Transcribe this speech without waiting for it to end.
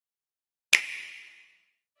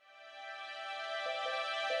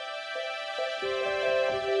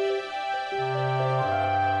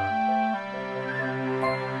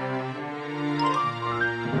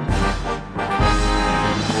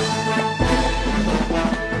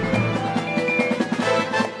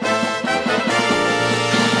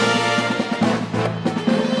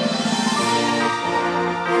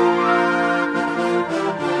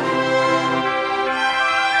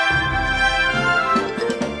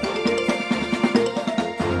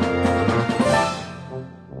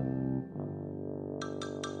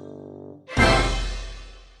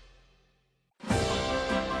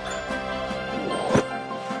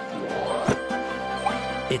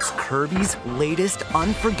It's Kirby's latest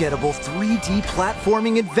unforgettable 3D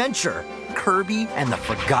platforming adventure, Kirby and the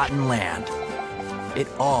Forgotten Land. It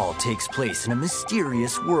all takes place in a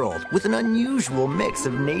mysterious world with an unusual mix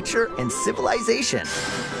of nature and civilization.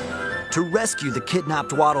 To rescue the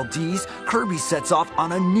kidnapped Waddle Dees, Kirby sets off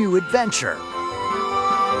on a new adventure.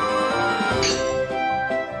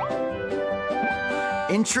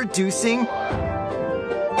 Introducing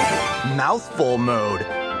Mouthful Mode.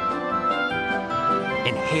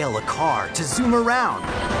 Inhale a car to zoom around.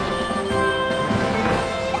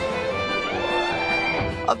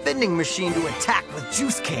 A vending machine to attack with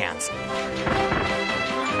juice cans.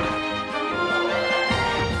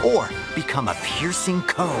 Or become a piercing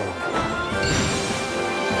cone.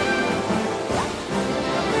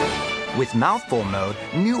 With Mouthful Mode,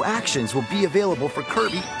 new actions will be available for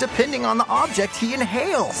Kirby depending on the object he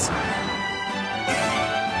inhales.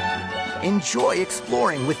 Enjoy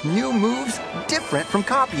exploring with new moves different from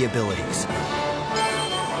copy abilities.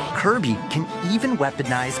 Kirby can even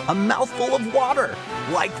weaponize a mouthful of water,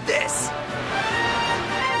 like this.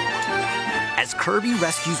 As Kirby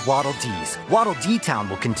rescues Waddle Dees, Waddle Dee Town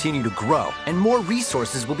will continue to grow and more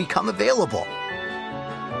resources will become available.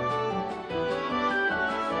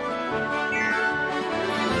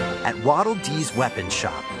 At Waddle Dee's Weapon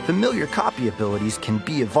Shop, familiar copy abilities can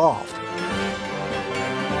be evolved.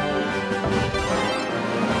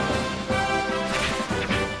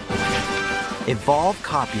 Evolve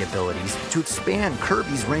copy abilities to expand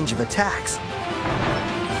Kirby's range of attacks.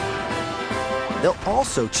 They'll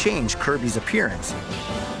also change Kirby's appearance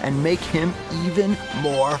and make him even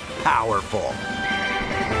more powerful.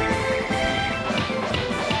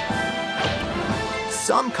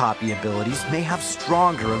 Some copy abilities may have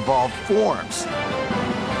stronger evolved forms.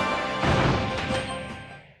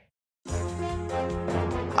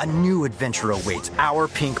 A new adventure awaits our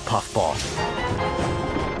pink puffball.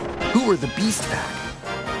 Who are the Beast Pack?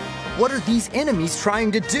 What are these enemies trying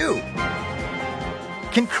to do?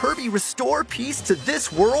 Can Kirby restore peace to this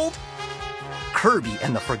world? Kirby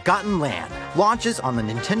and the Forgotten Land launches on the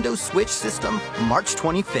Nintendo Switch system March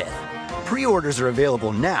 25th. Pre-orders are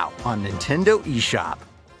available now on Nintendo eShop.